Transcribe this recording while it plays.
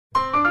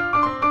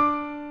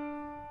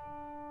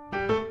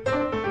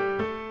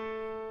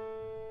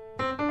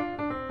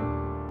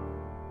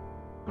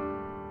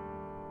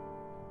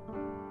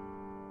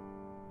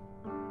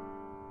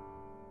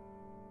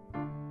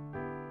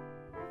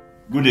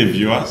Good day,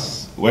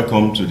 viewers.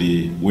 Welcome to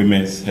the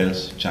Women's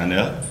Health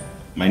Channel.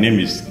 My name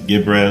is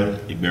Gabriel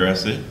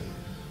Igberase.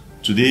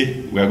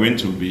 Today, we are going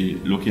to be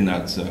looking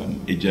at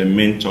a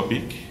germane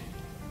topic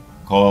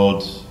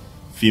called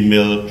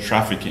female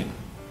trafficking.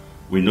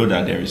 We know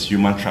that there is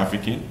human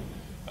trafficking.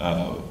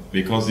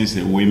 Because this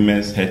is a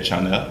Women's Health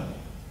Channel,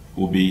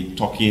 we'll be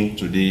talking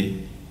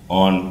today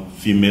on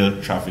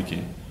female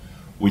trafficking.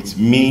 With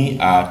me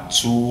are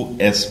two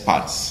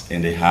experts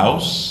in the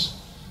house.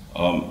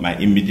 My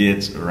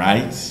immediate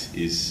right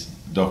is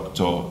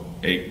Dr.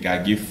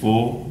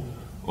 Edjeba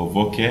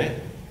Obule.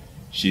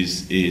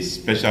 She's a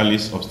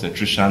specialist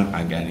obstetrician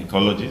and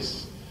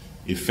gynecologist,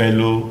 a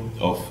fellow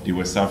of the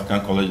West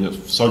African College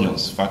of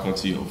Surgeons,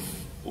 faculty of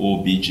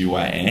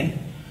OBGYN.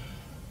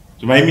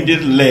 To my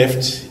immediate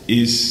left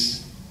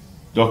is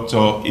Dr.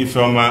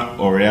 Ifeoma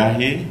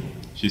Oriahi.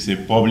 She's a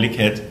public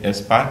health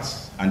expert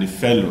and a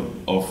fellow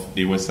of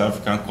the West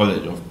African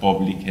College of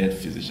Public Health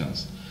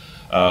Physicians.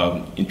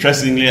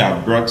 Interestingly, I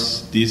brought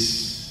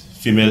these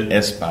female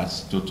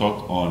experts to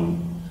talk on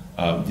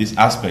these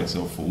aspects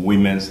of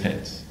women's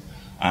health.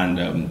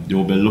 And they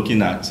will be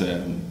looking at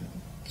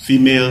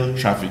female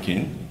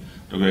trafficking.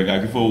 Dr.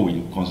 Edjeba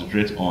will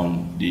concentrate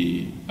on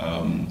the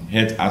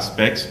health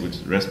aspects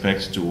with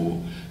respect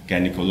to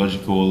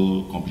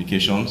gynecological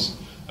complications,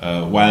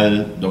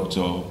 while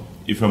Dr.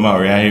 Ifeoma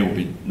Oriahi will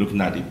be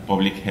looking at the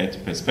public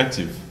health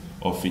perspective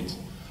of it.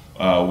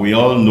 We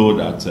all know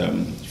that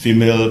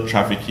female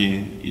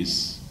trafficking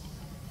is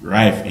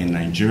rife in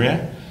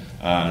Nigeria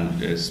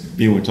and it's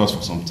been with us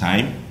for some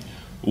time.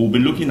 We'll be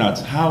looking at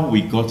how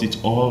we got it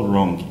all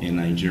wrong in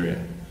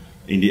Nigeria.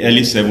 In the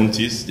early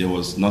 70s, there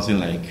was nothing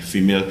like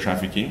female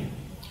trafficking,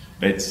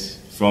 but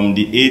from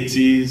the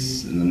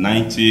 80s, and the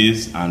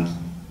 90s, and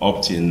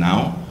up till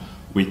now,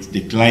 with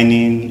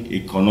declining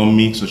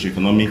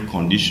socioeconomic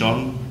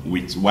condition,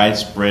 with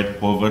widespread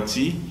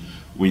poverty,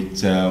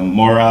 with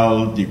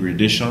moral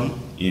degradation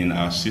in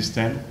our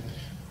system,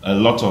 a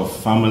lot of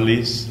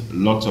families, a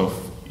lot of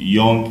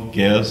young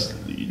girls,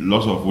 a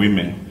lot of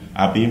women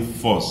are being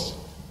forced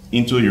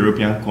into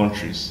European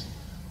countries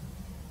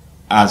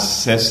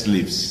as sex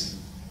slaves.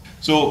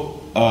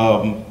 So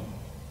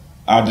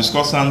our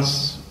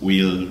discussants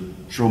will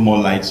throw more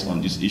light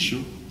on this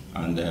issue,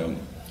 and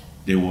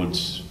they would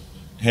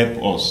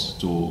help us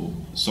to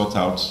sort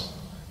out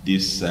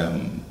this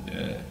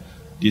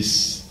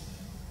this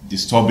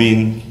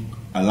disturbing,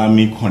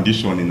 alarming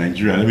condition in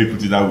Nigeria. Let me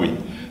put it that way.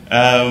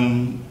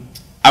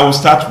 I will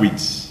start with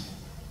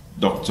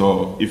Dr.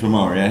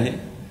 Ifeoma Oriahi.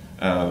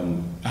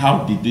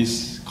 How did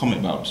this come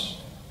about?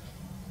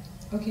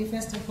 Okay,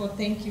 first of all,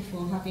 thank you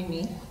for having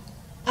me.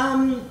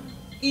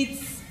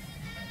 It's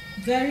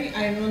very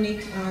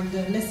ironic and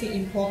let's say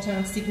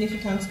important,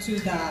 significant too,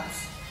 that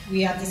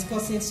we are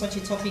discussing such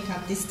a topic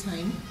at this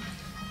time,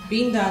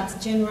 being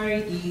that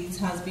January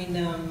has been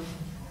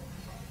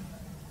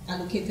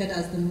allocated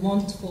as the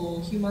month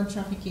for human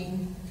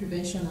trafficking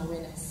prevention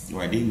awareness. Oh,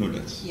 I didn't know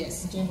that.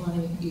 Yes,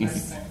 January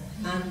is.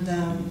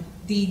 And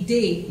the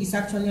day is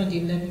actually on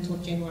the 11th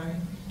of January.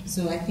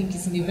 So I think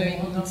it's in a very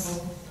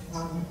wonderful,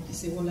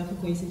 it's a wonderful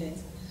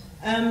coincidence.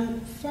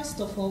 First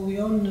of all, we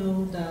all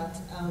know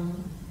that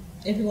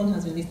everyone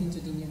has been listening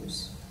to the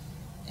news.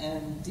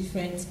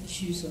 Different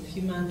issues of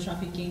human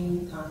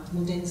trafficking and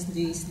modern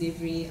day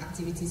slavery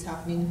activities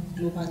happening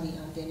globally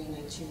and then in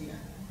Nigeria.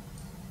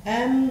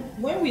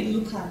 When we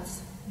look at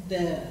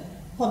the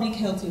public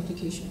health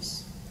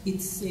implications,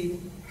 it's a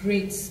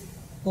great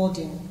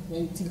burden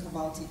when you think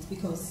about it,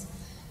 because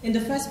in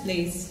the first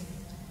place,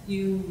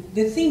 the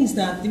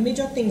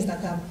major things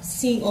that are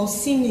seen or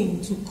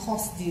seeming to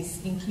cause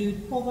this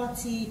include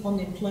poverty,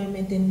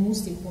 unemployment, and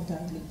most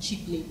importantly,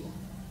 cheap labor.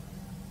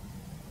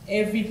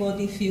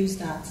 Everybody feels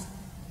that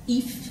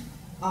if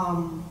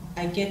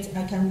I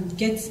can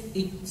get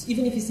it,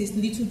 even if it's a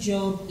little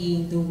job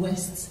in the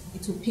West,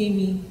 it will pay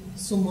me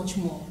so much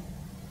more.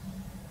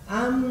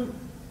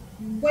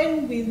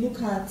 When we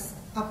look at,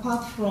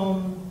 apart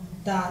from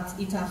that,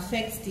 it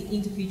affects the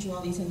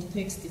individual, it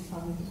affects the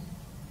family.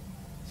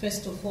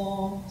 First of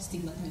all,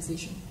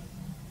 stigmatization.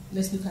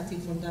 Let's look at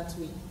it from that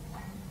way.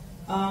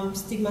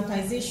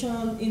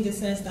 Stigmatization in the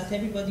sense that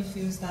everybody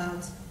feels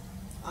that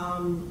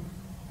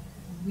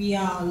we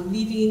are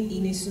living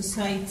in a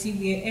society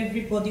where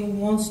everybody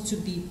wants to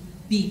be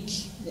big.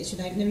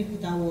 Let me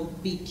put that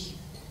word, big.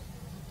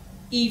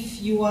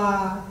 If you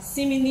are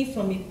seemingly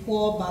from a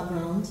poor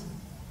background,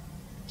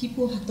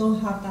 people don't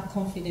have that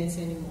confidence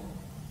anymore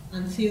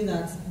and feel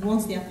that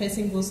once their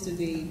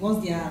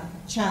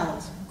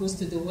child goes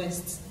to the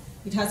West,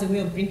 it has a way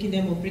of bringing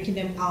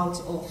them out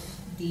of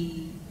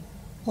the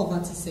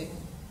poverty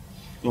circle.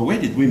 Well, where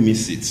did we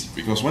miss it?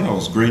 Because when I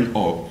was growing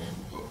up,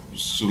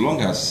 so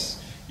long as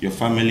your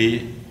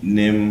family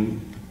name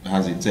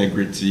has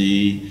integrity,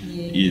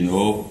 yes, you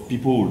know,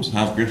 people would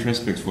have great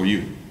respect for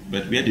you.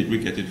 But where did we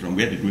get it from?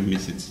 Where did we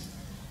miss it?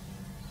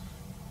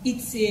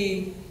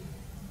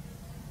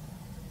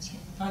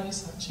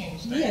 Values have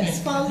changed.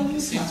 Yes,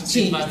 values have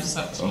changed. Values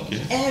have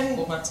changed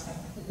over time.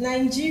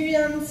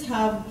 Nigerians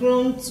have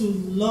grown to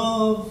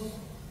love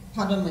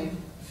pardon my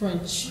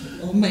French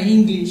or my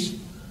English,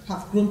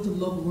 have grown to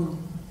love money?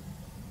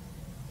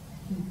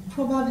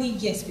 Probably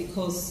yes,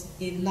 because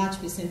a large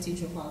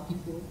percentage of our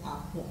people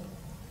are poor.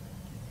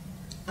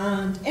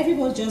 And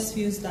everyone just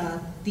feels that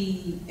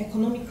the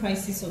economic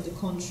crisis of the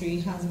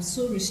country has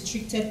so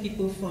restricted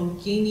people from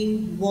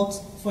gaining what,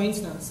 for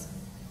instance,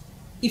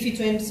 if it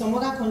were in some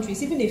other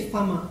countries, even a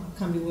farmer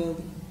can be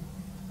wealthy.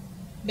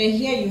 But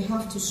here you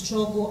have to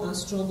struggle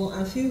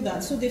and feel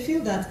that. So they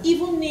feel that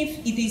even if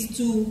it is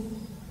to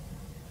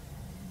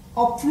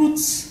uproot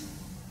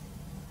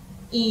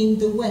in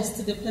the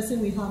West, the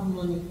person will have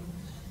money.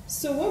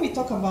 So when we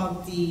talk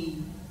about the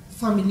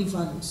family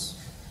values,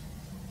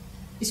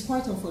 it's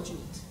quite unfortunate.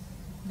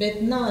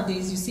 But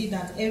nowadays you see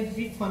that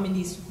every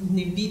family is in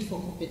a bid for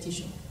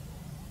competition.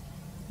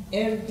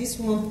 This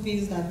one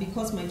feels that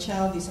because my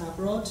child is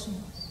abroad,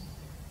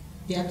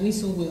 they are doing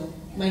so well,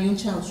 my young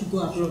child should go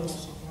abroad.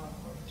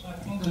 I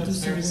think that's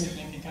very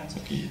significant.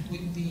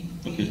 With the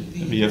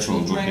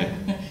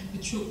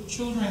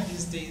children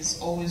these days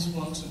always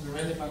want to be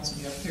relevant to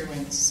their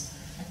parents.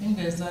 I think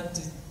there's that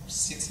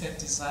seated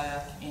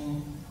desire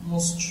in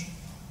most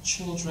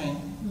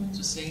children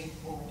to say,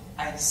 oh,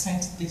 I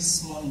sent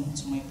this money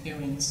to my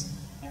parents.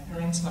 My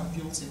parents have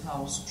built a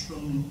house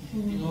through me.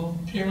 You know,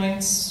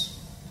 parents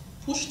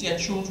push their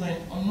children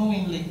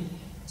unknowingly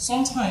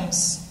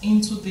sometimes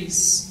into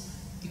this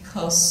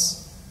because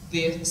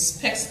they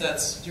expect that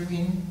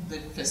during the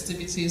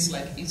festivities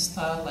like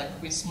Easter, like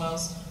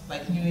Christmas,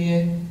 like New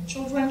Year,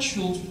 children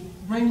should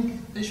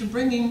bring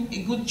in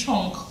a good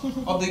chunk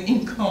of the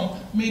income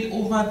made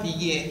over the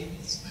year.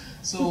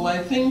 So I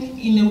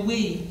think in a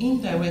way,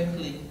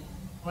 indirectly,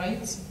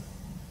 right,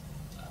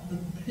 the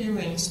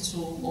parents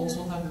too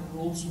also have a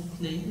role to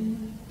play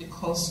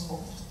because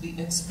of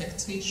the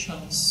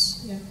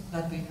expectations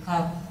that they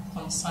have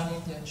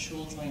concerning their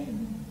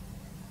children.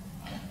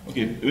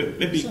 Okay,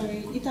 maybe.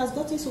 Sorry, it has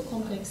gotten so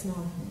complex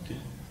now. Okay.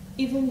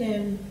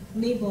 Even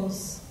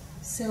neighbors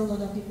sell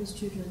other people's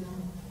children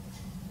now.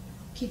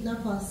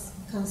 Kidnappers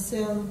can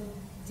sell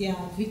their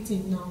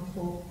victim now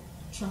for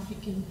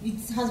trafficking. It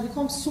has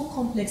become so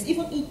complex.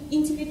 Even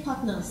intimate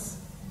partners.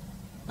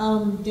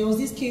 There was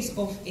this case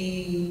of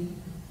a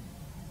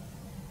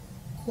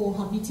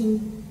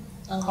cohabiting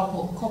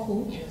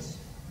couple. Yes.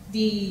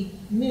 The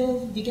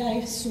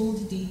guy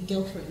sold the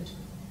girlfriend.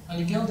 And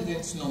the girl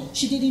didn't know.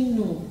 She didn't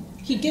know.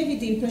 He gave it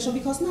the impression,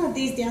 because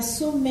nowadays there are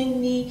so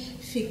many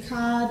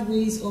facade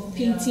ways of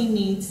painting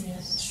it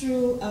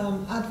through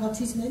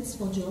advertisements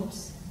for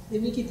jobs. They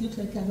make it look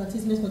like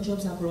advertisements for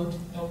jobs abroad.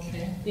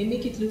 Okay. They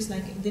make it look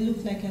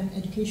like an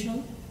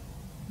education,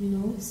 you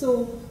know.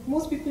 So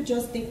most people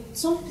just think,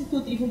 some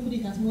people even put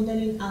it as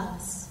modeling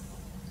ads.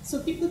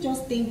 So people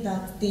just think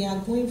that they are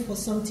going for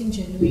something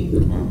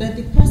genuine, but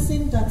the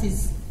person that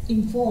is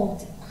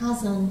involved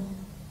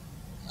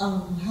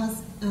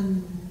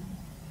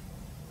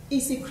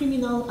it's a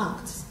criminal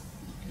act.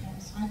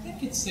 Yes. I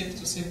think it's safe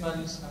to say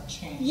values have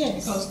changed.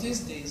 Yes. Because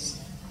these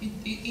days,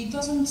 it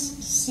doesn't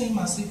seem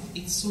as if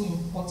it's so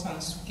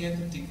important to get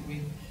the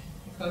degree.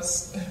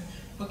 Because,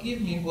 forgive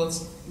me, but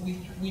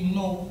we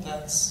know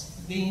that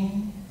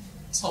being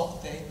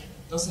top there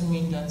doesn't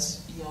mean that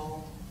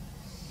your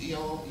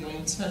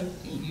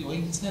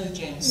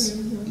intelligence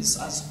is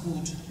as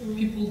good.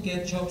 People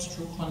get jobs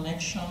through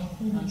connection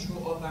and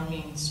through other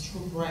means,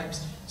 through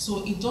bribes.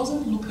 So it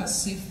doesn't look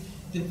as if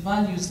the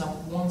values that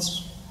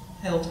once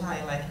held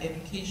high, like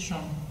education,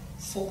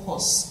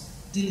 focus,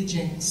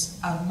 diligence,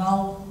 are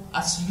now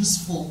as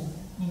useful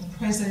in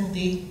present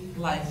day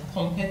life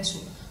compared to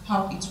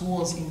how it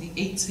was in the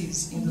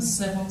 80s, in the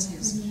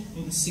 70s,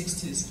 in the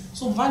 60s.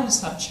 So values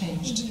have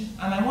changed.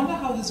 And I wonder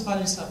how these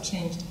values have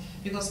changed.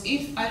 Because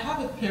if I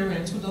have a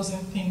parent who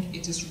doesn't think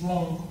it is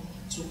wrong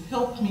to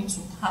help me to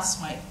pass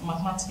my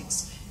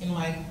mathematics in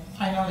my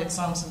final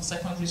exams in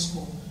secondary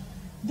school,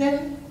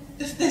 then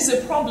there's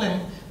a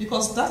problem,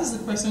 because that is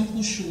the person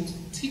who should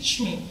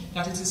teach me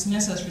that it is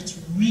necessary to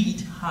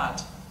read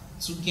hard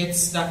to get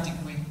that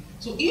degree.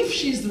 So if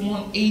she's the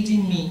one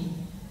aiding me,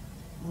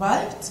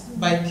 right,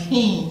 by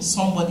paying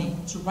somebody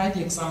to write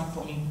the exam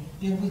for me,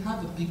 then we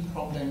have a big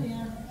problem.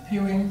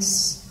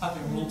 Parents have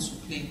a role to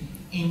play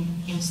in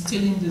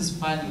instilling these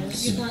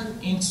values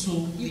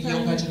into the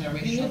younger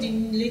generation. You know, the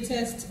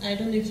latest, I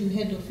don't know if you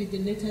heard of it, the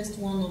latest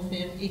one of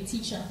a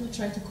teacher who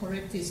tried to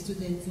correct a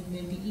student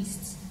in the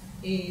East,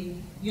 a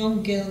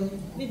young girl,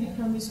 maybe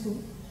primary school,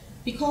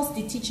 because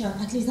the teacher,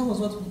 at least that was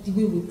the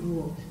way we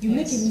grew up. You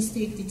make a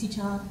mistake, the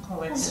teacher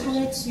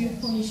corrects you,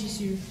 punishes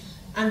you,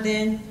 and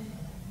then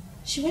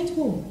she went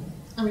home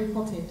and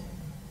reported.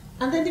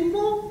 And then the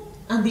mom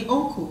and the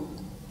uncle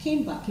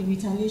came back in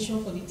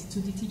retaliation to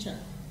the teacher.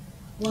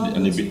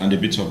 And they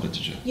beat up the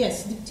teacher?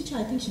 Yes, the teacher,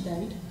 I think she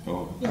died.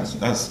 Oh, that's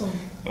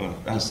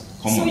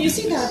common. So you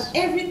see that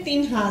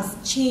everything has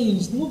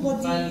changed. The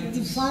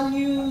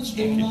values,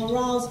 the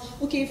morals.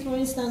 Okay, for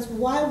instance,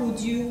 why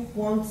would you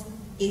want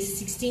a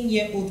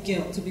 16-year-old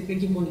girl to be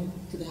bringing money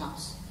to the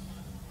house?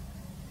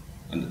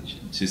 And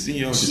 16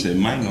 years old is a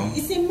minor.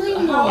 It's a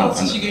minor. How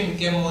else is she going to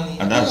get money?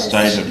 And that's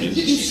child abuse.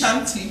 She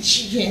can't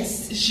teach.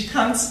 Yes. She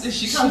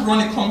can't run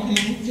a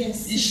company.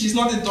 Yes. She's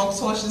not a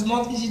doctor.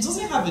 She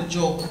doesn't have a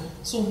job.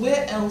 So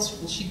where else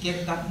will she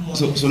get that money?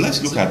 So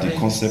let's look at the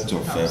concept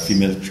of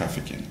female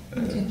trafficking.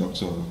 Okay.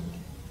 Dr.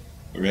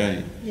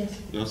 Warri, Yes.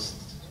 just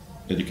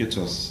educate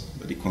us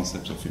about the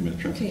concept of female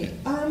trafficking.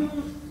 Okay.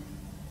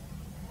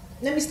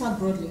 Let me start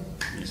broadly.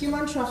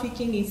 Human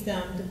trafficking is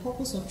the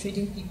purpose of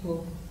trading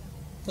people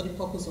for the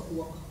purpose of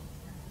work.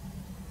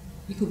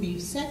 It could be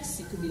sex,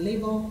 it could be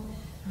labor,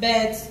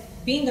 but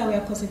being that we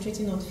are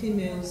concentrating on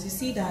females, you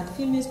see that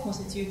females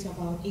constitute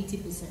about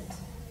 80%,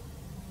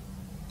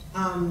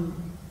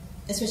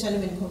 especially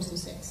when it comes to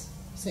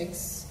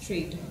sex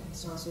trade, and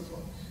so on and so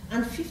forth.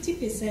 And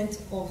 50%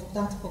 of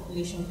that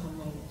population are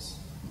minors.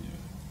 Yeah.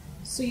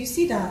 So you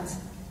see that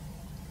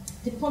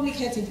the public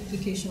health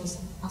implications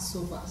are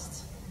so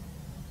vast.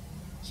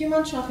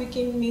 Human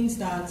trafficking means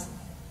that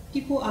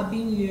people are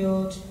being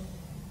lured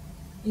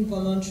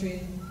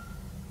involuntarily,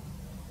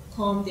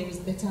 there is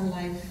better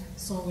life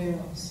somewhere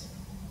else.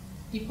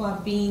 People are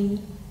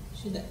being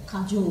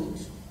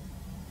cajoled.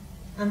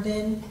 And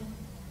then,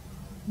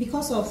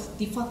 because of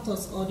the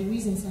factors or the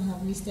reasons I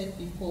have listed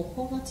before,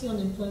 poverty,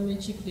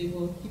 unemployment, cheap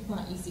labor, people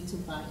are easy to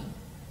buy.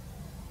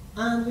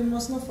 And we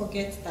must not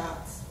forget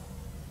that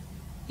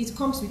it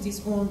comes with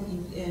its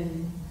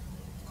own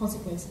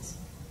consequences.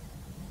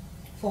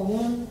 For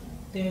one,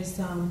 there is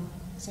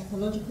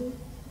psychological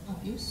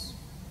abuse,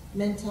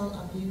 mental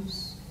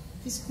abuse,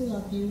 physical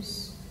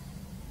abuse,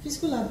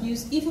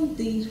 even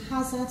the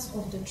hazards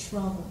of the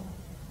travel.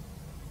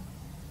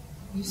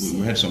 We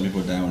had some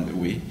people die on the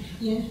way.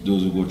 Yeah.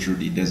 Those who go through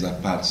the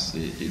desert paths,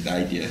 they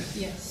died there.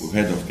 Yes. We've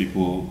heard of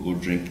people who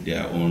drink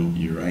their own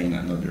urine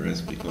and not the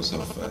rest because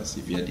of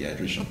severe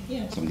dehydration.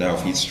 Yeah. Some die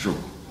of heat stroke,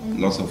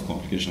 lots of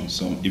complications.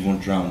 Some even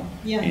drown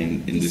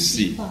in the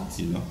sea.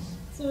 You know.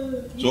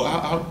 So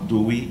how do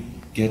we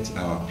get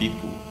our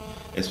people,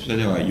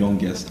 especially our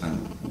youngest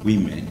and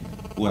women,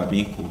 who are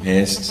being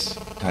coerced,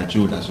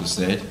 cajoled, as you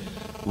said,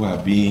 who are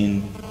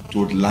being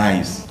told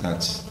lies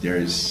that there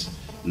is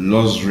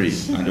luxury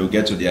and they'll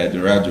get to the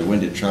Eldorado when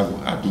they travel?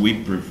 How do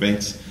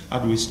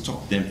we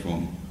stop them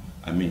from,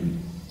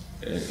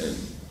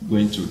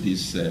 going to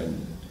these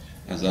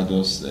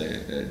hazardous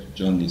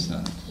journeys?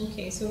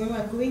 Okay, so when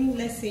we're going,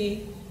 let's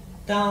say,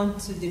 down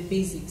to the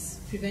basics,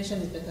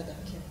 prevention is better than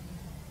cure.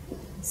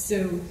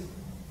 So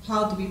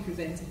how do we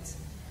prevent it?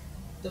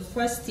 The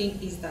first thing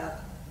is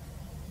that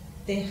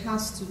there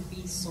has to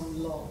be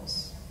some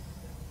laws.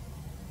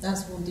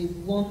 That's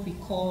what we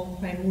call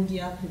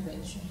primordial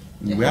prevention.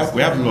 We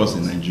have laws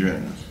in Nigeria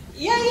now.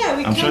 Yeah,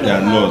 we I'm sure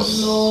there are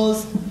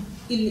laws.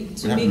 We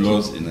have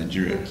laws in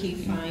Nigeria. Okay,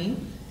 fine.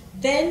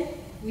 Then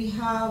we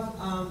have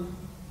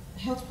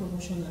health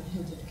promotion and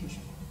health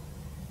education.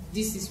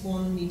 This is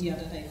one media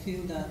that I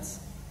feel that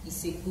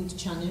is a good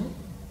channel.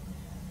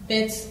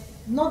 But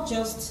not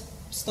just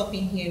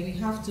stopping here, we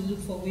have to look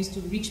for ways to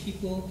reach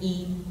people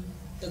in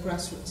the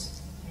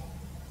grassroots.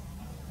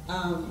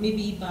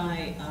 Maybe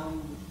by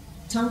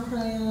town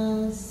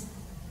criers,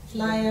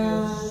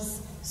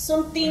 flyers,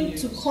 something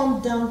to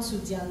come down to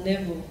their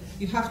level.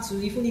 You have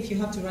to, even if you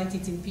have to write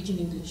it in pidgin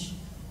English.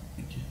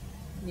 Okay.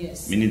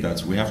 Yes. Meaning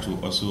that we have to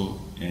also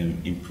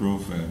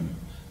improve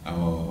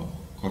our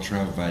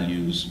cultural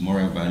values,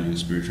 moral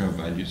values, spiritual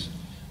values,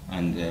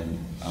 and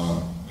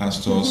our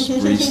pastors,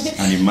 priests,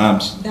 and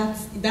imams. That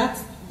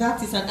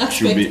is an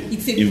aspect.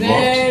 It's a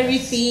very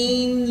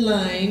thin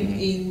line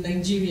in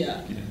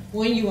Nigeria. Yeah.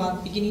 When you are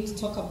beginning to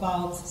talk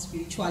about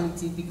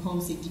spirituality, it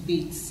becomes a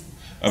debate.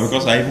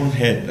 Because I even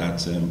heard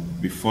that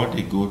before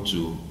they go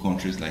to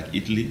countries like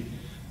Italy,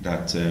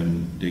 that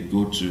they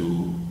go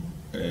to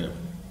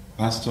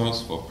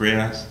pastors for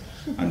prayers,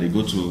 and they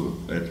go to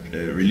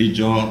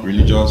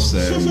religious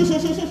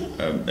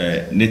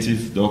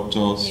native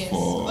doctors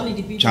for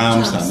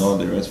charms and all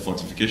the rest,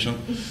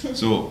 fortification.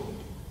 So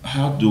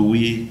how do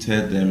we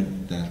tell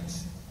them that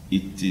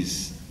it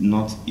is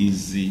not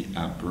easy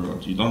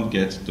abroad? You don't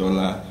get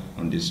dollar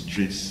on the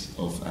streets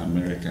of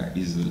America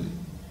easily.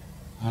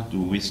 How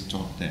do we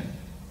stop them?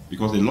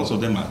 Because a lot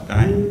of them are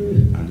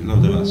dying and a lot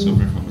of them are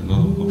suffering from a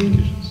lot of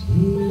complications.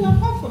 Well,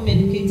 apart from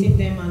educating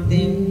them, and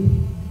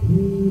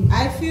then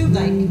I feel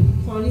like,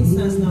 for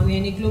instance, now we're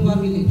in a global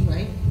village,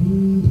 right?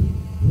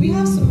 We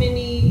have so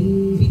many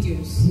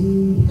videos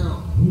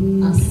now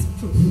as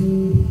proof.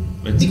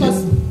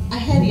 Because I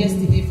heard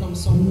yesterday from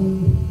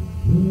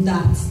someone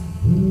that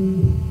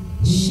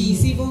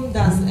she's even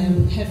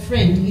her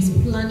friend is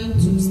planning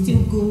to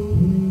still go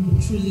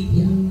through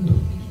Libya.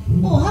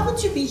 Oh,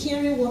 haven't you been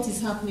hearing what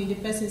is happening? The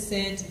person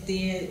said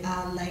there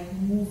are like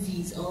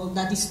movies, or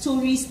that the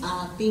stories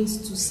are things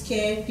to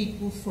scare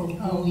people from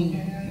going.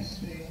 Okay,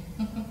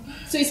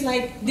 so it's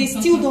like they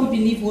still don't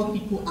believe what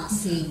people are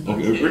saying.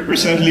 Okay.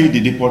 Recently,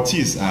 the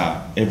deportees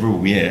are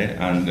everywhere,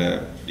 and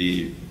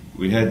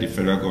we heard the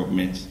federal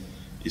government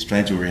is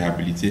trying to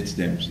rehabilitate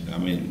them. I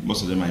mean,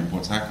 most of them are in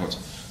Port Harcourt.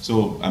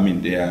 So, I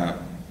mean, they are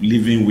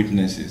living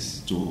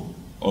witnesses to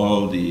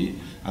all the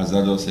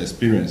hazardous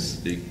experience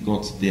they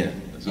got there.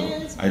 So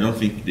Yes. I don't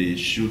think they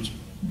should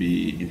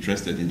be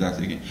interested in that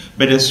again.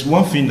 But there's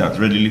one thing that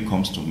readily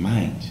comes to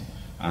mind,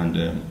 and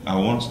I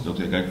want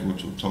Dr. Gaifu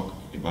to talk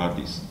about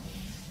this.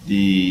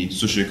 The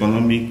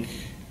socioeconomic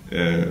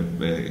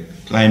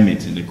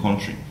climate in the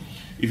country.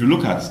 If you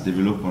look at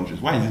developed countries,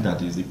 why is it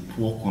that it's the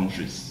poor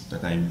countries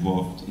that are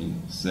involved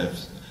in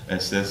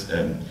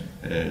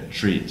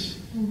trade,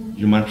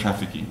 human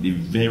trafficking, the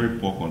very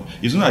poor countries?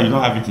 It's not that you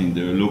don't have it in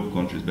developed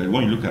countries, but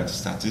when you look at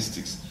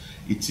statistics,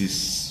 it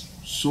is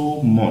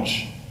so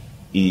much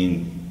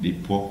in the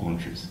poor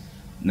countries.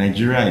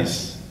 Nigeria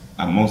is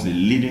amongst the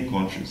leading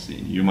countries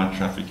in human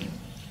trafficking.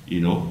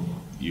 You know,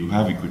 you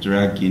have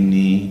Equatorial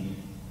Guinea,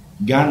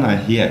 Ghana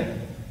here,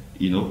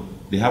 you know,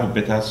 they have a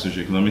better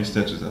socioeconomic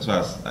status as far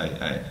as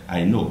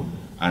I know,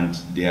 and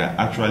they are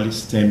actually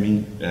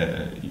stemming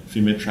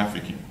female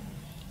trafficking,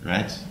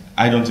 right?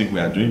 I don't think we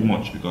are doing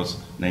much because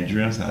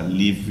Nigerians are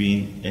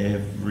living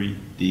every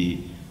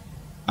day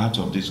out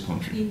of this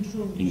country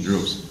in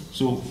droves.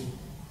 So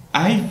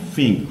I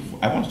think,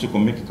 I want to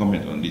make a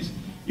comment on this.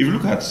 If you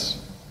look at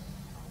some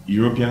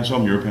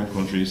European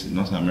countries in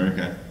North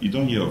America, you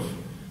don't hear of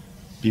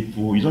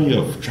people, you don't hear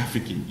of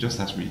trafficking, just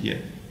as we hear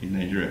in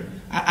Nigeria.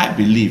 I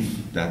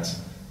believe that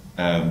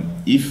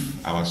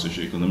if our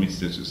socioeconomic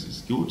status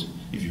is good,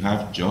 if you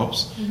have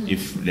jobs,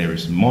 if there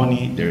is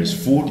money, there is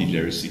food, if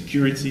there is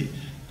security,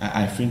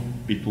 I think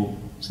people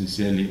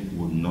sincerely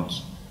would not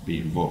be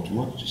involved.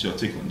 What is your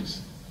take on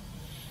this?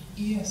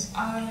 Yes,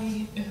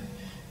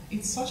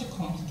 it's such a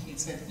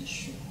complicated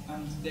issue,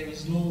 and there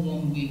is no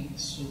one way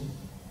to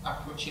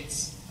approach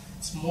it.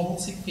 It's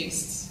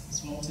multi-faced,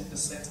 it's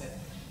multifaceted.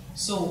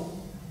 So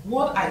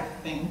what I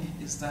think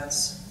is that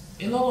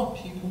a lot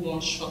of people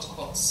want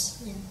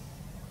shortcuts. Yeah.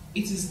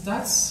 It is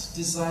that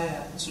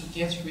desire to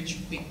get rich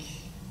quick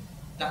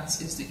that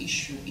is the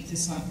issue. It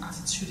is an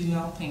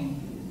attitudinal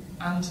thing.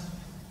 And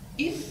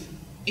if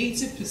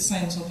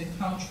 80% of the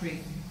country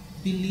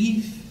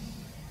believe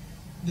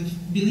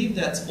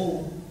that,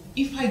 oh,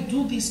 if I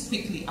do this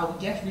quickly, I will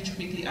get rich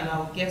quickly and I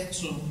will get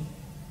to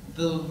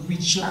the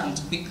rich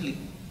land quickly.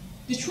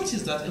 The truth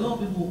is that a lot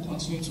of people will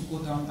continue to go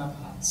down that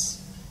path.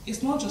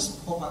 It's not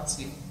just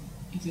poverty,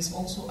 it is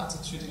also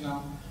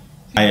attitudinal.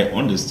 I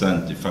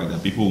understand the fact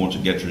that people want to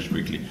get rich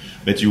quickly,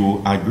 but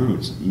you agree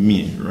with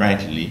me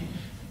rightly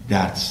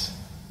that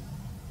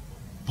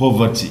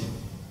poverty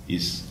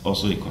is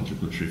also a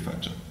contributory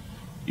factor.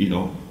 You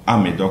know,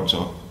 I'm a doctor,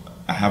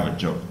 I have a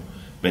job,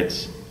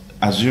 but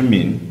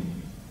assuming,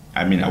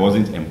 I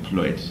wasn't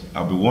employed,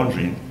 I'll be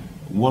wondering,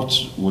 what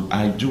would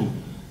I do?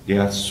 There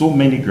are so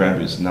many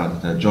graduates now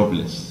that are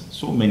jobless,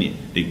 so many.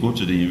 They go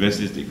to the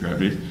universities, they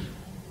graduate,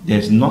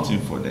 there's nothing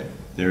for them.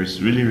 There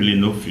is really, really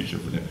no future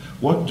for them.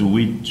 What do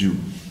we do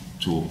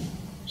to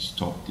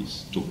stop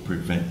this, to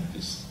prevent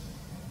this?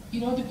 You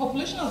know, the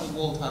population of the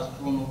world has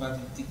grown over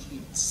the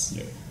decades.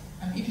 Yeah.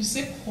 And if you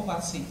say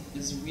poverty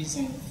is the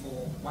reason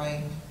for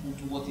why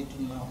people do what they do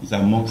now, It's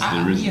amongst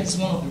the reasons. Yes,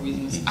 one of the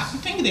reasons. Yes. I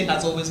think there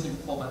has always been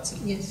poverty.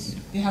 Yes.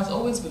 There has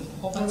always been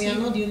poverty. And we are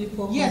not the only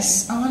poor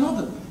Yes, and we're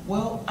not the,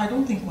 well, I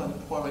don't think we're the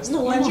poorest.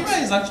 No, we're Nigeria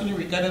not. is actually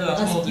regarded as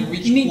one of the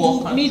rich middle,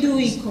 poor countries. middle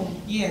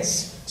income.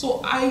 Yes.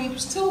 So I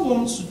still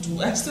want to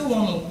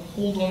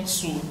hold on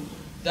to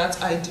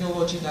that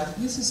ideology that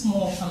this is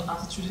more of an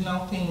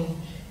attitudinal thing.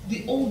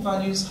 The old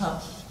values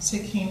have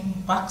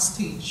taken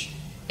backstage.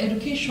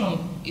 Education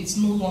is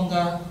no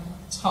longer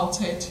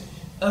touted.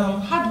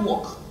 Hard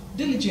work,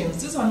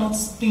 diligence, these are not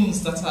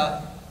things that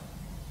are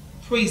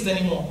praised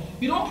anymore.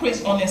 We don't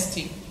praise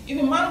honesty. If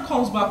a man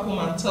comes back home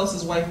and tells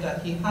his wife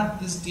that he had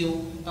this deal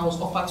that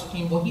was offered to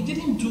him, but he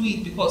didn't do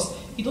it because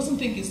he doesn't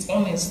think it's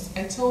honest,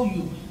 I tell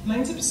you,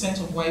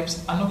 90% of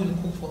wives are not going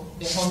to cook for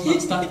their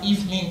husbands that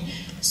evening.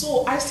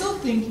 So I still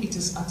think it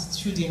is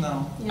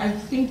attitudinal. Yeah. I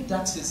think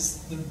that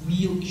is the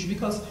real issue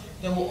because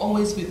there will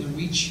always be the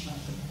rich and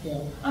the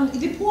poor. And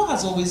the poor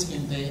has always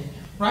been there,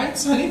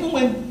 right? And even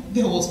when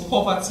there was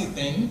poverty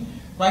then,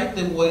 right,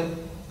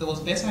 there was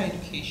better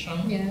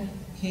education. Yeah.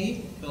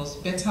 Okay, there was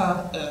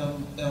better,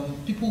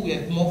 people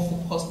were more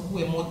focused,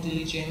 people were more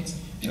diligent.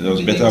 There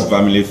was better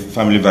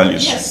family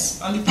values.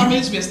 Yes, and the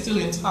families were still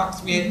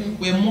intact.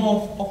 We're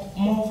more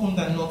often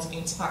than not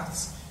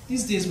intact.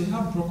 These days we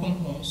have broken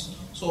homes,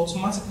 so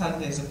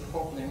automatically there's a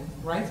problem,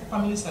 right?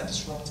 Families are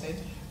disrupted,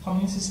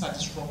 communities are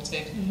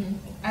disrupted.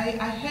 I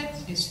heard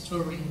a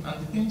story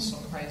and the thing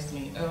surprised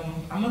me.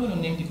 I'm not going to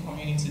name the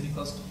community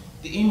because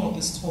the aim of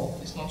this talk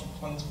is not to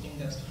point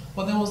fingers.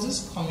 But there was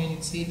this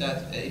community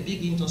that a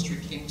big industry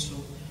came to,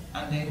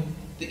 and then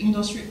the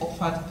industry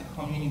offered the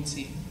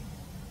community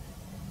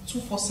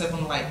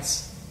 247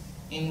 lights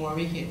in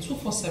Warri here,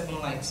 247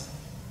 lights.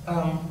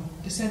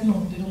 They said,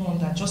 no, they don't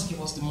want that, just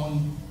give us the money.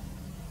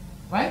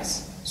 Right?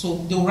 So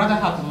they would rather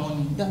have the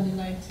money Than the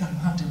light. than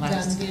have the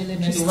lights. Than the And they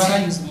electricity. would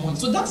rather use the money.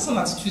 So that's an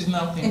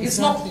attitudinal thing. It's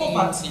not Exactly.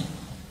 poverty.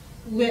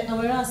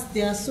 Whereas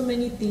there are so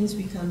many things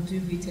we can do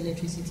with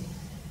electricity.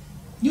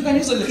 You can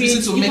use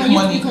electricity to make you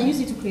money. can use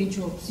it to create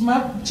jobs.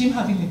 Imagine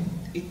having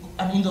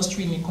an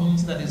industry in a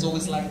community that there's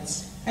always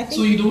lights. I think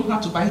So you don't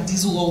have to buy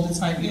diesel all the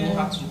time. You don't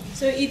have to.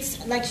 So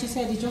it's like she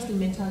said, it's just the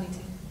mentality.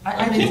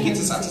 I think it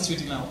is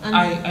attitude now. And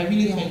I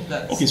really think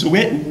that. Okay, so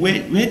where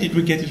did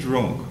we get it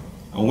wrong?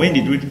 And when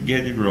did we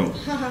get it wrong?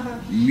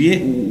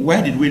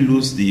 Why did we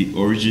lose the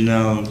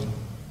original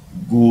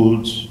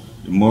gold,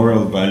 the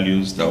moral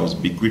values that was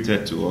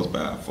bequeathed to us by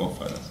our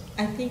forefathers?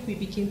 I think we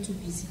became too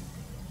busy.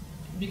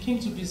 Became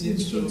too busy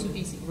to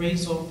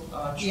raise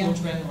up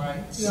children,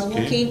 right? We are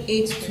working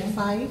 8 to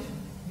 5.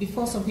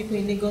 Before some people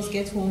in Lagos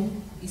get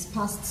home, it's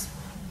past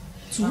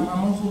 2.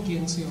 I'm also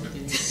guilty of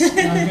this.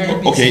 I'm very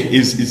busy. Okay,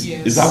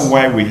 is that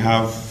why we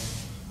have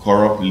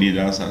corrupt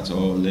leaders at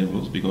all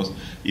levels? Because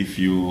if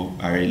you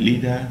are a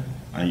leader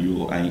and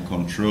you are in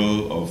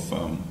control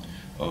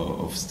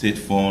of state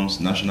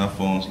funds, national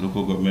funds,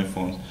 local government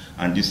funds,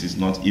 and this is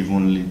not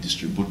evenly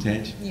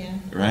distributed,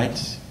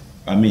 right?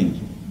 I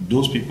mean,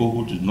 those people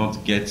who do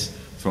not get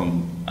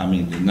from,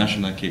 the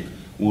national cake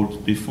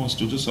would be forced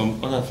to do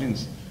some other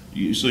things.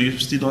 So you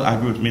still don't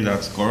agree with me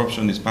that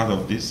corruption is part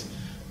of this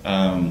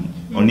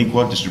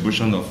unequal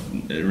distribution of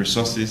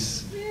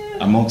resources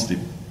amongst the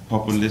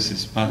populace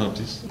is part of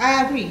this?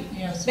 I agree.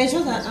 Yes. But it's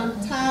just that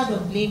I'm tired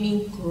of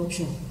blaming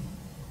corruption.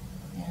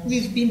 Yes.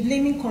 We've been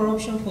blaming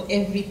corruption for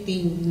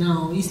everything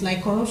now. It's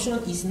like corruption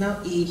is now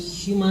a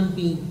human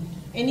being.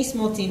 Any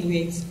small thing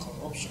where it's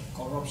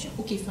corruption.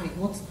 Okay, fine.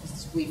 What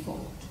is the way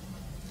forward?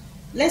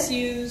 Let's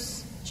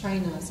use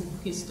China as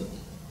a case study.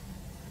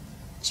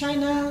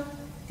 China,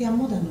 they are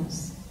more than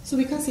us. So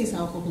we can't say it's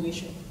our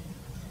population.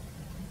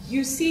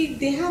 You see,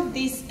 they have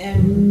this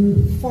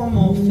form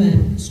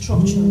of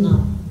structure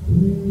now.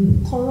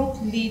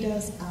 Corrupt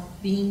leaders are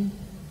being...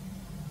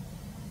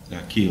 They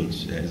are killed,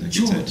 they are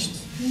executed.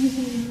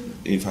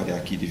 In fact, they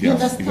are killed. If you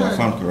are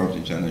found corrupt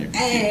in China, you'll be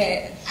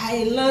killed.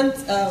 I learned,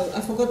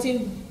 I've forgotten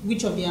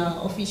which of their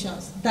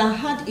officials, that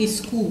had a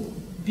school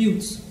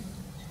built.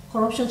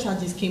 Corruption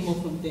charges came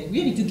up from there.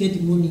 Where did you get the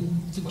money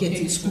to get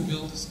a school? To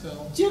build a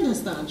school? Do you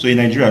understand? So in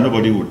Nigeria,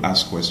 nobody would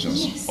ask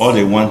questions. Yes. All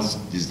they want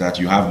is that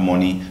you have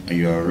money and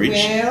you are rich.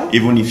 Well,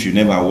 even if you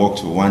never worked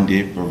for one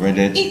day,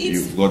 provided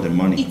you've got the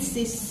money. It's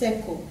a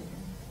circle.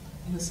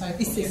 It's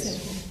a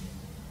circle.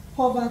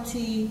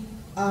 Poverty,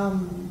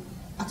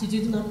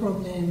 attitudinal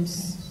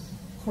problems,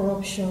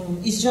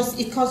 corruption. It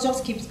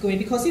just keeps going,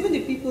 because even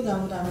the people that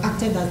would have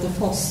acted as the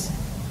force,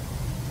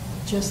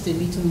 just a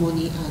little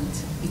money and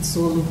it's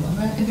all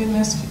over. In the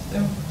next,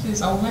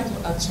 please, I would like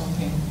to add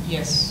something.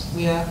 Yes,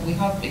 we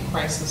have a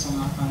crisis on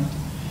our hand.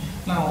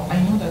 Now,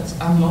 I know that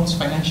I'm not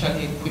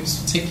financially equipped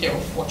to take care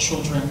of 4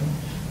 children,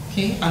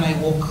 okay, and I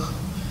work.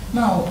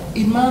 Now,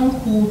 a man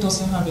who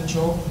doesn't have a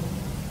job,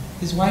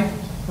 his wife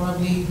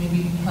probably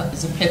maybe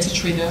is a petty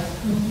trader.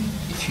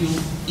 If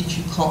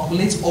you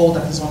calculate all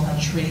that is on her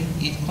tray,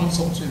 it comes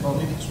up to about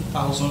maybe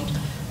 2,000,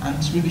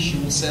 and maybe she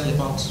will sell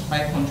about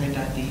 500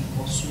 a day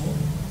or so.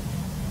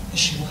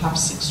 She will have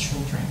 6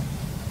 children.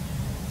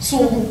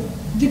 So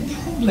the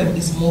problem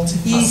is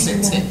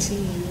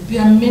multifaceted.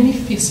 There are many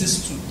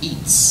faces to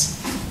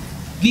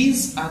it.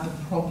 These are the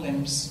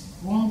problems.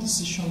 Wrong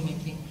decision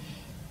making.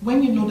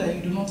 When you know that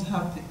you do not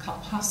have the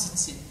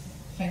capacity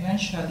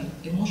financially,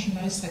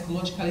 emotionally,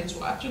 psychologically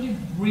to actually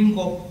bring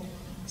up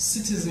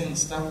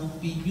citizens that will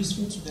be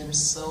useful to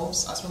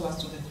themselves as well as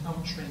to the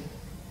country,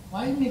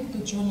 why make the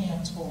journey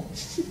at all?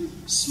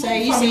 So are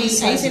you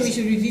saying we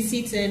should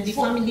revisit the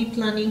family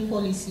planning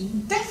policy?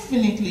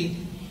 Definitely.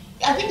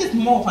 I think it's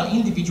more of an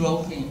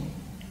individual thing.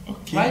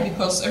 Okay. Right?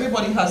 Because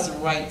everybody has the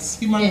rights,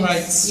 human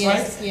rights,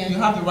 right? Yeah. You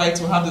have the right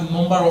to have the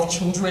number of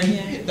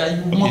children that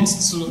you want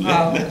to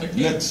have.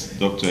 Let's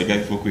Dr.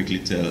 Edjeba quickly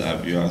tell our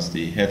viewers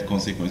the health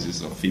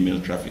consequences of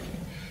female trafficking.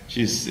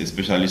 She's a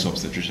specialist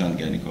obstetrician and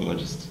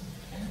gynecologist.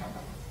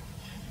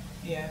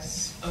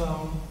 Yes.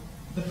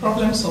 The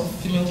problems of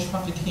female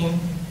trafficking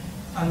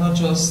are not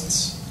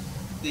just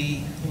the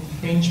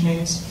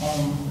infringement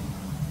on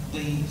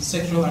the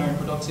sexual and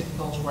reproductive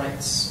health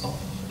rights of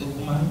the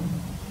woman.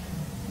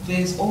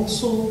 There's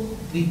also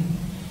the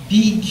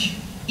big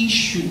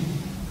issue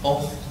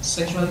of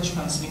sexually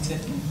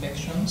transmitted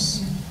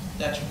infections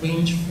that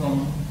range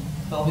from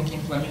pelvic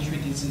inflammatory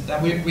disease,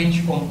 that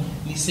range from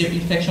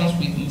infections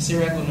with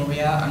Neisseria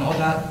gonorrhea and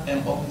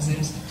other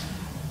organisms,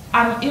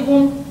 and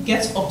even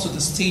gets up to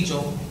the stage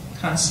of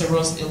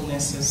cancerous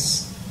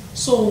illnesses.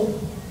 So,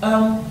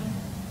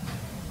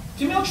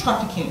 female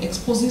trafficking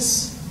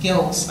exposes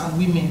girls and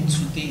women to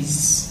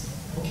this.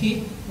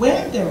 Okay,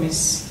 when there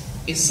is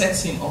a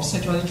setting of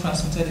sexually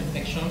transmitted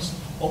infections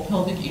or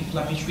pelvic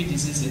inflammatory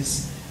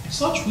diseases,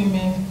 such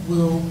women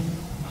will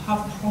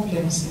have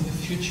problems in the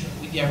future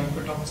with their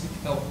reproductive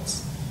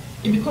health.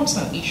 It becomes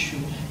an issue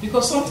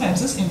because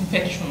sometimes these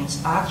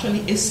infections are actually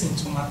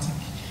asymptomatic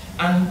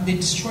and they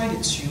destroy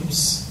the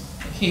tubes.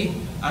 Okay,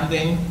 and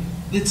then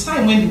the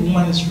time when the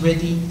woman is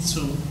ready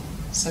to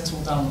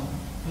settle down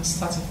and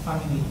start a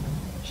family,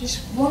 she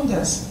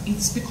wonders,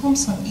 it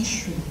becomes an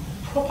issue.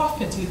 Proper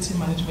fertility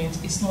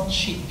management is not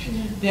cheap.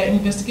 There are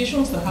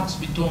investigations that have to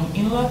be done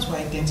in order to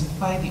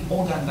identify the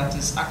organ that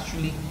is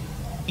actually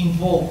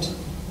involved.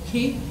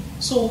 Okay,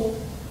 so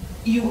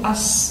you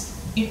as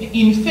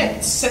in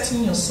effect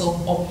setting yourself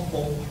up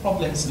for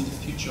problems in the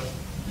future.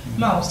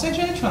 Now,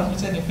 sexually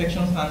transmitted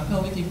infections and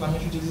pelvic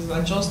inflammatory diseases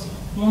are just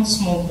one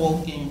small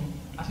ball game.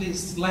 At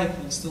least life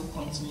will still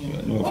continue.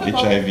 What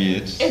about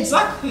HIV/AIDS?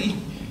 Exactly.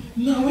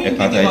 Now, when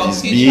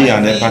hepatitis B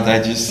and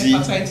hepatitis C.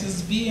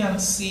 Hepatitis B and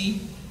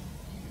C,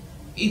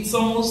 it's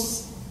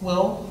almost,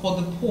 well, for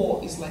the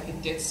poor, it's like a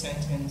death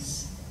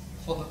sentence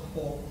for the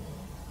poor,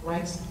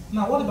 right?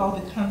 Now, what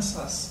about the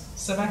cancers?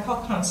 Cervical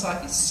cancer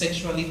is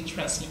sexually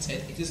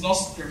transmitted. It is not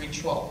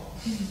spiritual,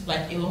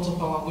 like a lot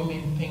of our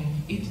women think.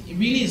 It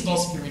really is not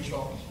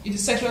spiritual. It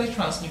is sexually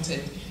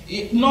transmitted.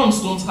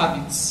 Nuns don't have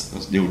it.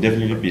 Because they will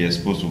definitely be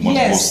exposed to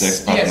multiple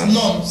sex partners. Yes,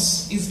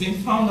 nuns. It's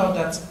been found out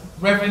that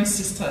Reverend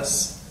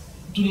sisters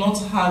do not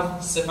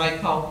have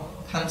cervical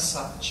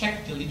cancer.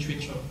 Check the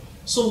literature.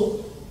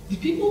 So the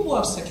people who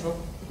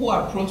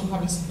are prone to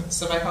having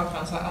cervical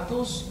cancer are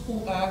those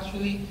who are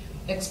actually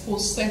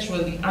exposed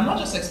sexually, and not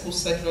just exposed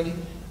sexually,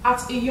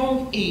 at a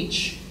young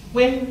age,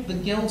 when the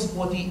girl's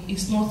body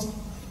is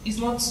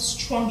not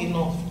strong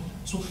enough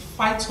to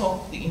fight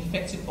off the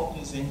infective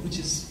organism, which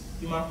is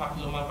human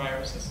papilloma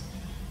viruses.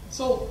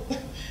 So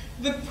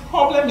the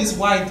problem is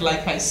wide,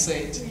 like I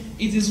said.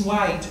 It is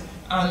wide,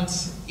 and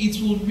it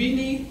will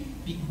really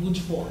be good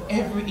for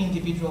every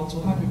individual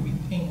to have a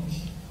rethink,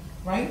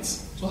 right?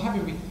 To have a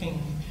rethink,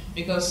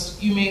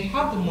 because you may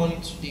have the money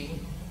today,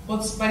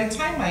 but by the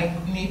time my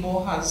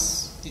neighbor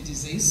has the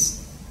disease,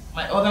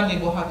 my other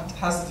neighbor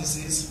has the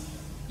disease,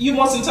 you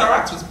must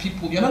interact with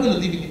people. You're not going to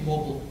live in a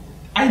bubble.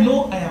 I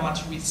know I am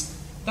at risk.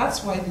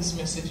 That's why this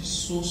message is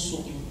so, so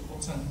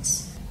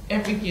important.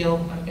 Every girl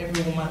and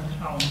every woman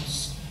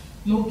counts.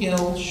 No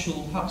girl should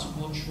have to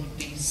go through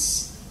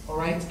this. All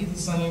right? It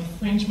is an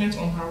infringement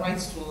on her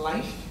rights to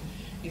life.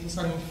 It is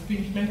an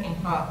infringement on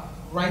her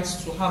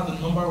rights to have the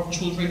number of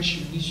children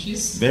she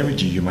wishes. Very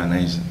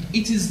dehumanizing.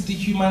 It is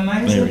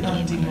dehumanizing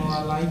and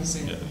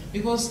demoralizing. Yeah.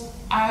 Because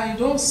I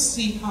don't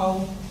see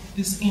how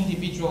these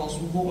individuals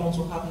will go on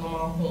to have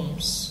normal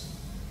homes.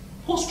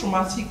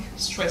 Post-traumatic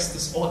stress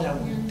disorder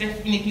will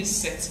definitely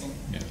set in.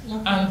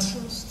 Yeah. And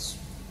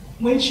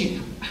when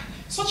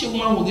such a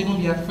woman would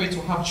even be afraid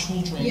to have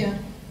children,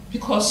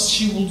 because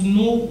she would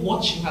know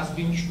what she has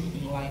been through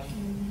in life.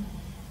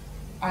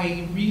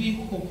 I really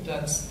hope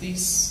that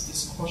this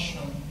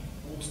discussion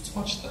would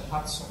touch the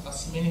hearts of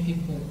as many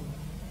people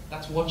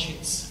that watch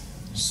it,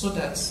 so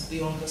that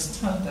they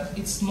understand that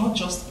it's not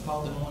just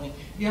about the money.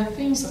 There are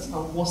things that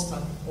are worse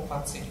than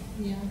poverty,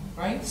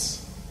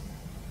 right?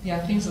 There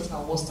are things that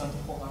are worse than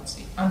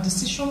poverty. And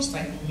decisions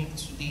that you make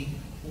today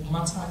will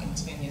matter in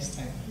 10 years'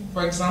 time.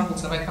 For example,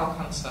 cervical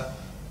cancer.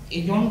 A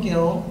young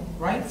girl,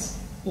 right,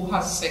 who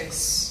has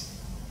sex,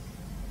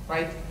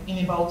 right,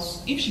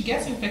 if she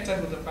gets infected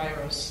with the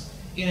virus,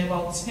 in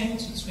about 10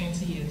 to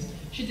 20 years,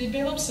 she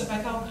develops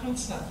cervical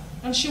cancer.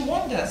 And she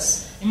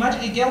wonders,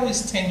 imagine a girl who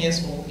is 10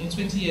 years old, in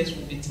 20 years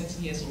will be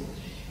 30 years old.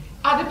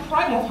 At the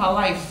prime of her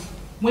life,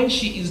 when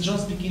she is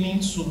just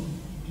beginning to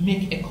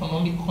make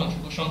economic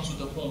contribution to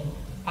the home,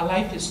 her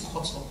life is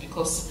cut off,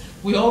 because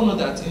we all know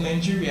that in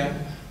Nigeria,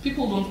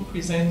 people don't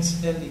present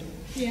early.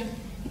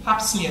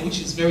 Pap smear,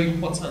 which is very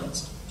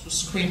important to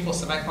screen for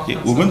cervical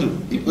cancer. We're going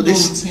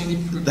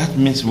to, that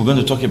means we're going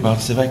to talk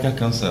about cervical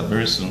cancer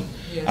very soon.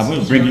 Yes, I'm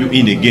going to bring you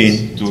in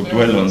again to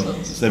dwell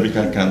on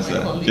cervical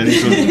cancer,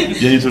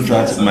 genital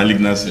tract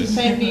malignancies. If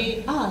I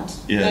may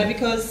add,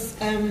 because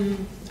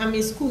I'm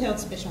a school health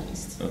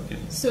specialist. Okay.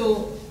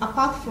 So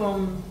apart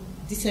from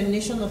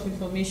dissemination of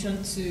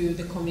information to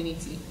the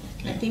community,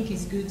 I think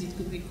it's good it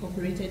could be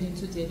incorporated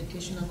into the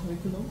educational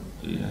curriculum.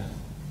 Yeah.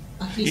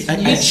 At least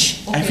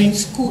I think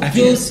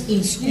those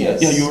in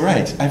schools. Yeah, you're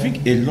right. I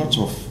think a lot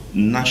of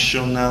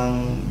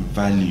national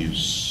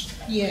values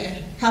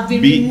have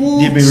been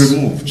removed. They've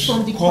been removed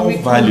from the core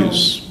curriculum.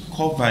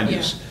 Core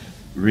values.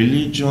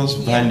 Religious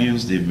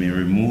values, they've been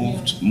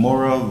removed.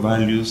 Moral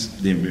values,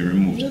 they've been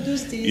removed. You know,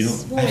 those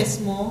days, when we're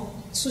small,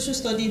 social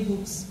study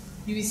books,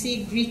 you will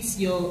see greet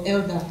your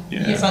elder.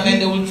 Yes, and then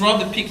they will draw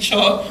the picture.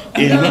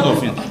 A lot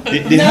of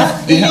it.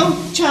 A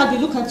young child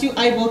will look at you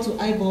eyeball to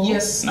eyeball.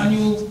 Yes,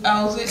 and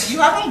I'll say,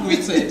 you haven't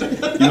greeted.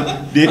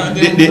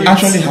 They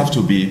actually have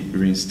to be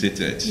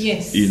reinstated.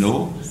 Yes. You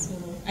know,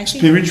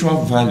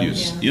 spiritual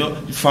values. You know,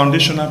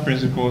 foundational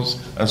principles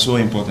are so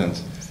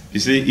important. You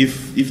say,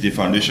 if the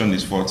foundation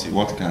is faulty,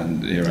 what can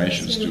the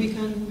righteous do?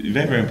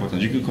 Very, very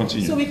important. You can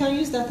continue. So we can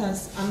use that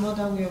as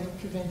another way of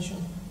prevention.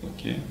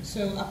 Okay.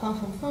 So apart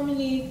from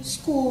family,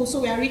 school,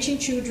 so we are reaching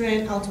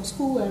children out of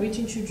school, we are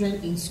reaching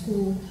children in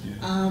school.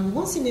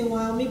 Once in a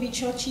while, maybe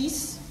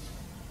churches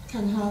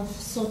can have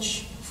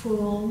such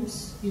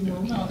forums, you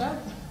know. No,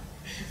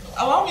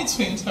 allow me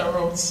to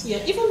interrupt.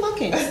 Yeah, even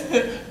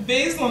markets.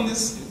 Based on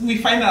this, we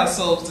find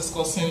ourselves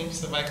discussing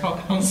cervical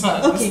cancer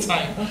at this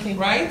time,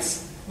 right?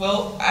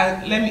 Well,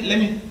 let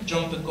me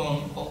jump the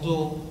gun,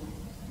 although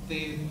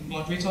the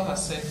moderator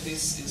has said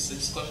this is a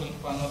discussion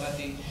for another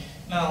day.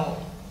 Now,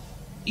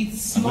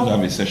 I'm going to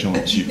have a session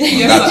with you.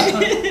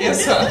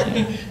 Yes,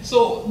 sir.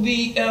 So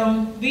the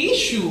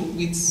issue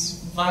with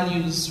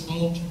values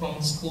removed from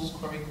school's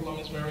curriculum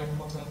is very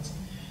important.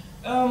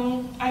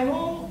 I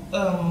know.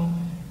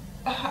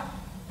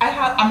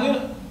 I'm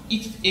going.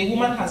 If a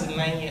woman has a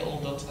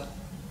 9-year-old daughter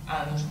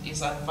and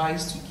is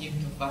advised to give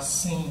the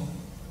vaccine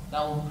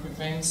that will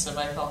prevent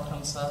cervical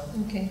cancer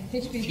Okay.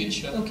 in the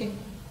future, Okay.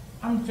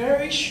 I'm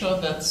very sure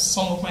that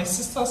some of my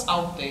sisters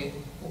out there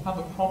will have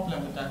a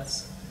problem with that.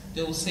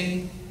 They will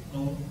say,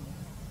 no,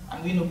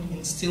 I'm going to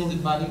instill the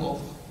value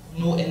of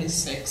no early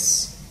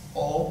sex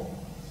or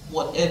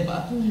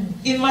whatever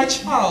in my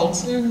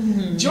child.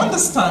 Do you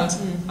understand?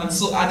 And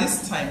so at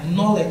this time,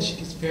 knowledge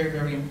is very,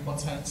 very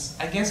important.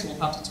 I guess we'll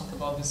have to talk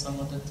about this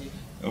another day.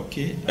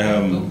 Okay.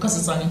 Because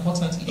it's an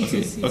important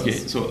issue. Okay.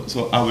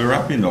 So are we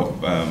wrapping up?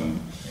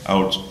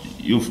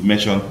 You've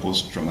mentioned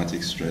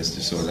post-traumatic stress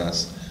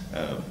disorders.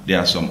 There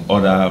are some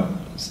other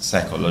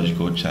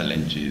psychological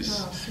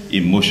challenges,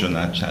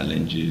 emotional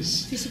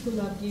challenges,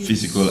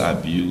 physical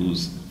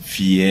abuse,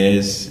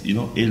 fears. You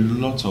know, a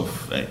lot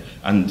of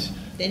and.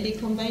 Then they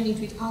combine it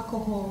with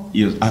alcohol.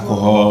 Yes,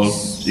 alcohol.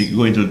 They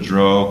go into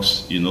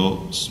drugs. You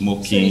know,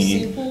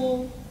 smoking.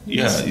 So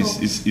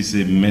it's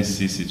a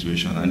messy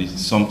situation, and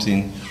it's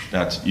something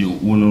that you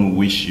wouldn't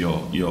wish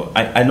your.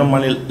 I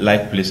normally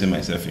like placing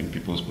myself in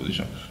people's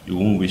position. You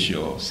won't wish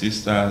your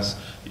sisters,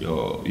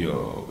 your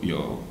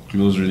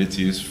close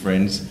relatives,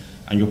 friends,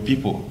 and your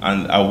people.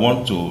 And I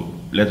want to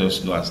let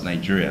us know as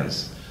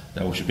Nigerians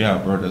that we should be our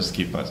brothers'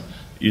 keepers.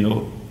 You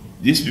know,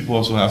 these people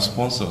also have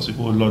sponsors.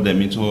 People lure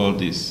them into all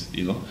this.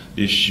 You know,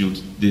 they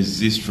should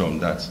desist from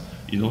that.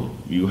 You know,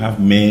 you have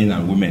men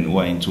and women who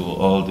are into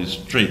all this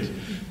trade.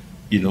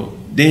 You know,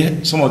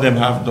 some of them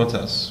have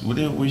daughters. Would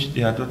they wish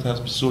their daughters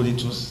be sold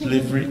into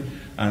slavery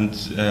and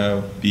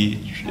be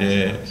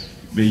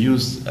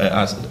used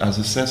as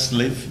a sex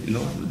slave? You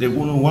know, they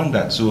wouldn't want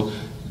that. So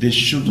they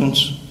shouldn't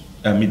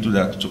do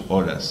that to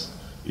others.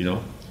 You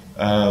know,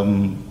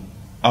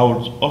 I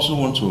would also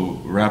want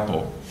to wrap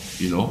up.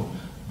 You know,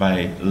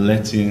 by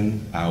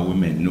letting our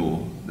women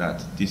know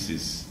that this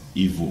is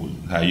evil.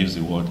 I use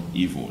the word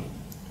evil,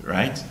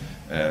 right?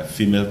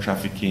 Female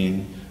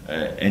trafficking,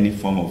 any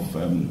form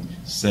of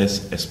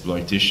sex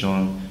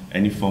exploitation,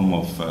 any form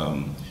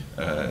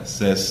of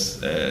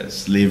sex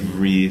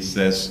slavery,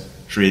 sex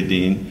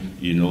trading,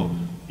 you know,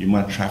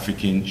 human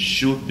trafficking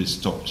should be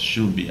stopped,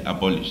 should be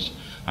abolished.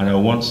 And I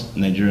want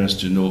Nigerians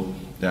to know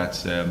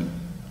that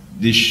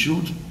they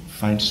should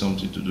find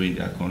something to do in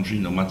their country,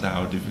 no matter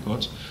how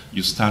difficult.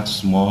 You start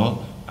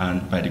small,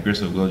 and by the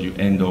grace of God, you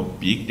end up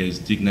big. There's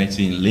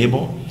dignity in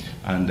labor,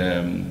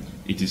 and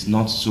it is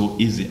not so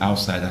easy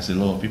outside as a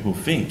lot of people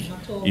think.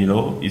 You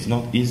know, it's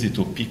not easy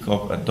to pick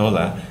up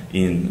 $1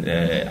 in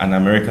an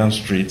American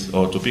street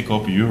or to pick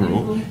up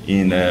euro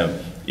in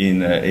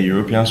a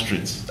European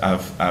street.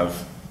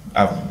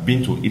 I've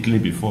been to Italy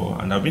before,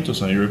 and I've been to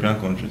some European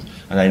countries,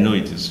 and I know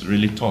it is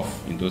really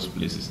tough in those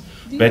places.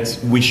 But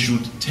we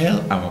should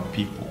tell our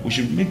people, we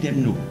should make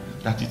them know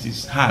that it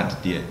is hard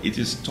there, it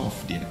is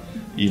tough there.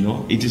 You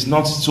know, it is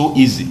not so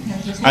easy.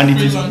 And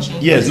it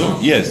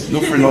is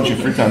no free lunch in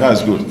free time.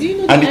 That's good. Do you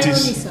know and the it irony,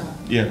 is, sir?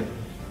 yeah.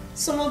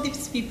 Some of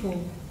these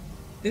people,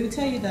 they will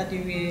tell you that they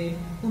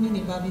were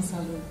owning a barbing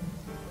salon.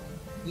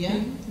 Yeah,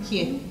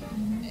 here.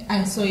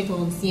 I saw it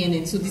on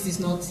CNN, so this is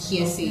not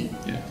hearsay.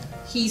 Yeah.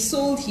 He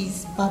sold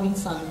his barbing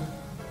salon,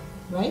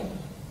 right?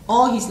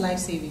 All his life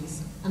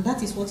savings, and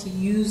that is what he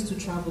used to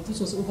travel. This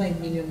was over ₦1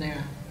 million.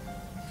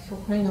 For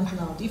crying out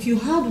loud! If you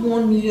had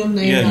 ₦1 million,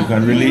 yeah, you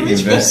can really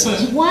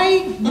invest.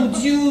 Why would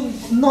you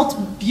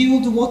not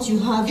build what you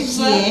have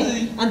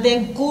here and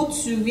then go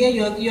to where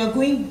you are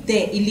going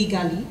there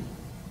illegally?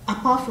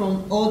 Apart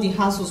from all the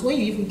hassles, when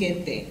you even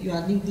get there, you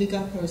are an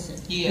illegal person.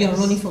 Yes. You are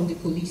running from the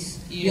police.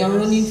 Yes. You are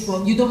running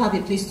from. You don't have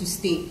a place to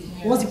stay.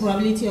 Yes. What's the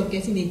probability of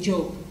getting a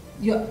job?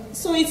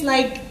 So it's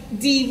like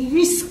the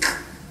risk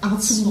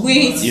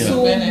outweighs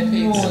so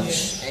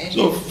much.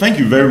 So thank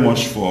you very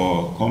much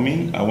for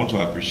coming. I want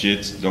to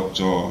appreciate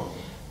Dr.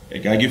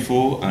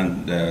 Egagifo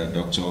and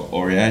Dr.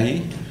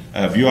 Oriahi.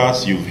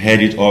 Viewers, you've heard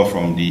it all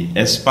from the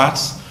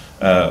experts.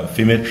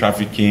 Female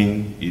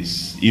trafficking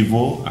is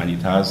evil and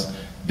it has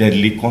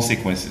deadly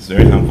consequences,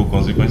 very harmful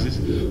consequences.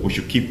 We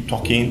should keep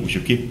talking, we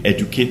should keep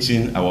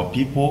educating our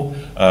people,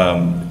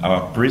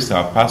 our priests,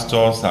 our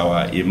pastors,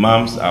 our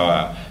imams,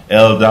 our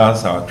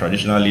elders, our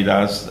traditional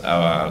leaders,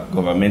 our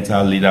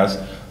governmental leaders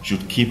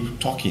should keep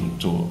talking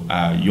to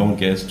our young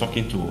girls,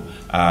 talking to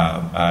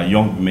our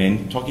young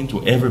men, talking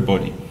to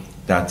everybody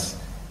that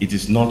it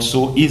is not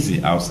so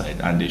easy outside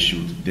and they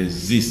should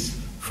desist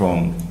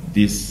from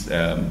this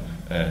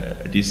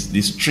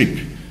this trip.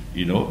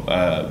 You know,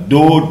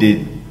 though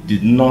they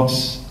did not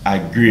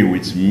agree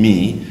with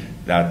me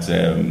that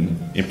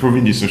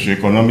improving the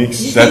socioeconomic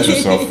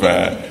status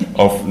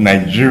of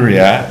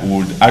Nigeria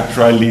would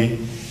actually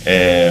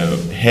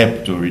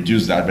help to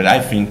reduce that. But I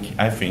think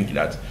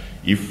that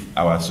if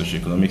our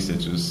socioeconomic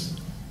status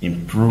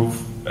improve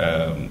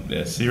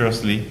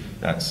seriously,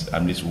 that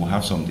at least we'll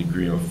have some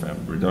degree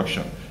of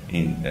reduction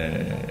in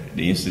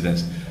the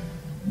incidence.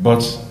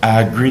 But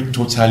I agree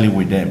totally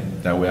with them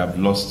that we have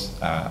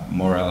lost our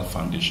moral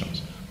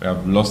foundations. We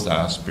have lost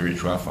our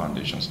spiritual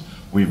foundations.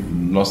 we've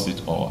lost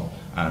it all.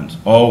 And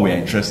all we're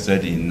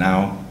interested in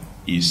now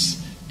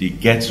is the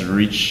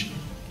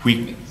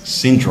get-rich-quick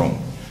syndrome.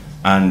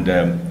 And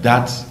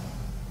that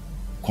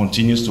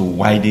continues to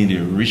widen the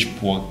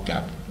rich-poor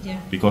gap. Yeah.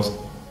 Because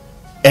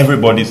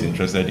everybody's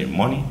interested in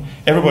money.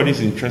 Everybody's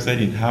interested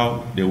in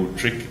how they will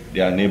trick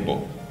their neighbor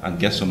and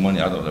get some money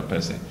out of the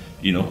person,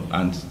 you know,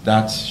 and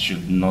that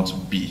should not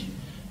be.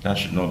 That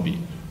should not be.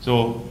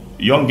 So,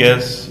 young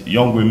girls,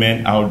 young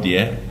women out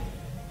there,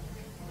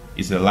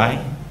 it's a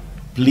lie.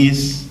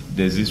 Please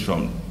desist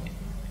from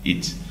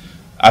it.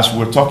 As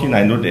we're talking,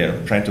 I know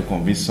they're trying to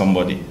convince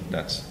somebody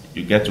that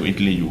you get to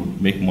Italy, you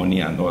will make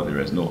money and all the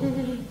rest. No,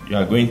 you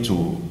are going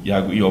to,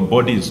 your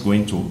body is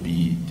going to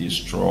be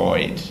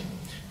destroyed.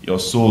 Your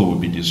soul will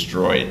be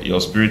destroyed. Your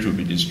spirit will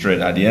be destroyed.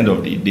 At the end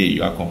of the day,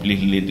 you are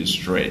completely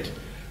destroyed.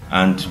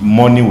 And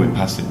money will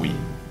pass away.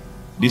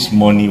 This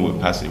money will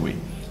pass away.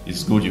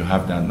 It's good you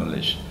have that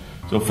knowledge.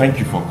 So thank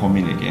you for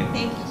coming again.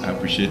 Thank you. I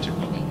appreciate you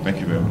coming. Thank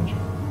you very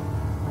much.